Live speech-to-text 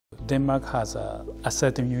Denmark has a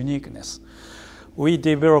certain uniqueness. We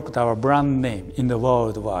developed our brand name in the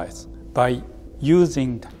worldwide by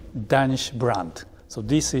using Danish brand. So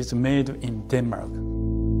this is made in Denmark.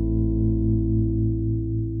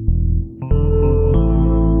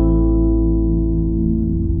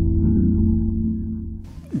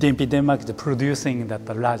 DNP Denmark is producing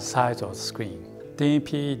that large size of screen.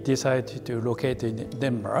 DNP decided to locate in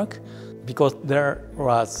Denmark because there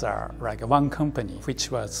was like one company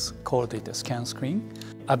which was called the scan screen.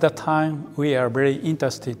 At that time, we are very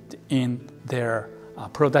interested in their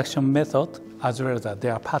production method as well as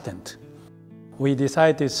their patent. We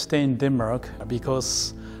decided to stay in Denmark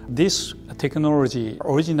because this technology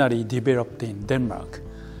originally developed in Denmark,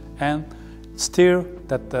 and still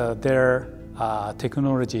that their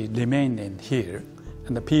technology remained in here,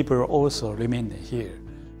 and the people also remained here.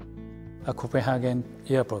 Copenhagen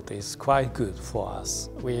airport is quite good for us.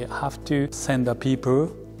 We have to send the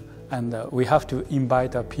people, and we have to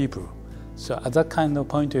invite the people. So at that kind of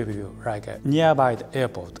point of view, like nearby the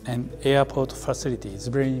airport and airport facility is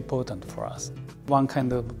very important for us. One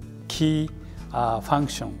kind of key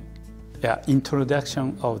function,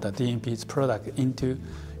 introduction of the DNP's product into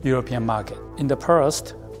European market. In the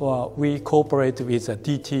past, we cooperate with the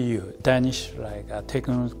DTU, Danish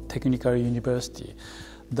technical university.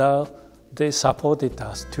 They supported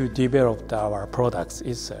us to develop our products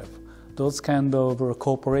itself. Those kind of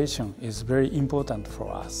cooperation is very important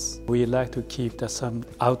for us. We like to keep some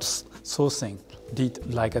outsourcing,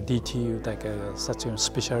 like a DTU, like such a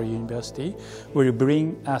special university, will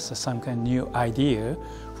bring us some kind of new idea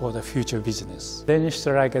for the future business. Danish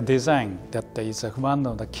design, that is one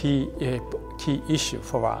of the key issue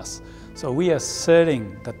for us. So we are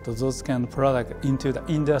selling those kind of product into the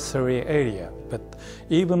industrial area, but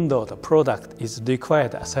even though the product is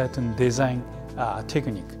required a certain design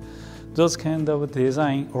technique, those kind of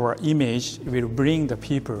design or image will bring the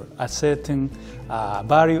people a certain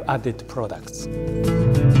value-added products.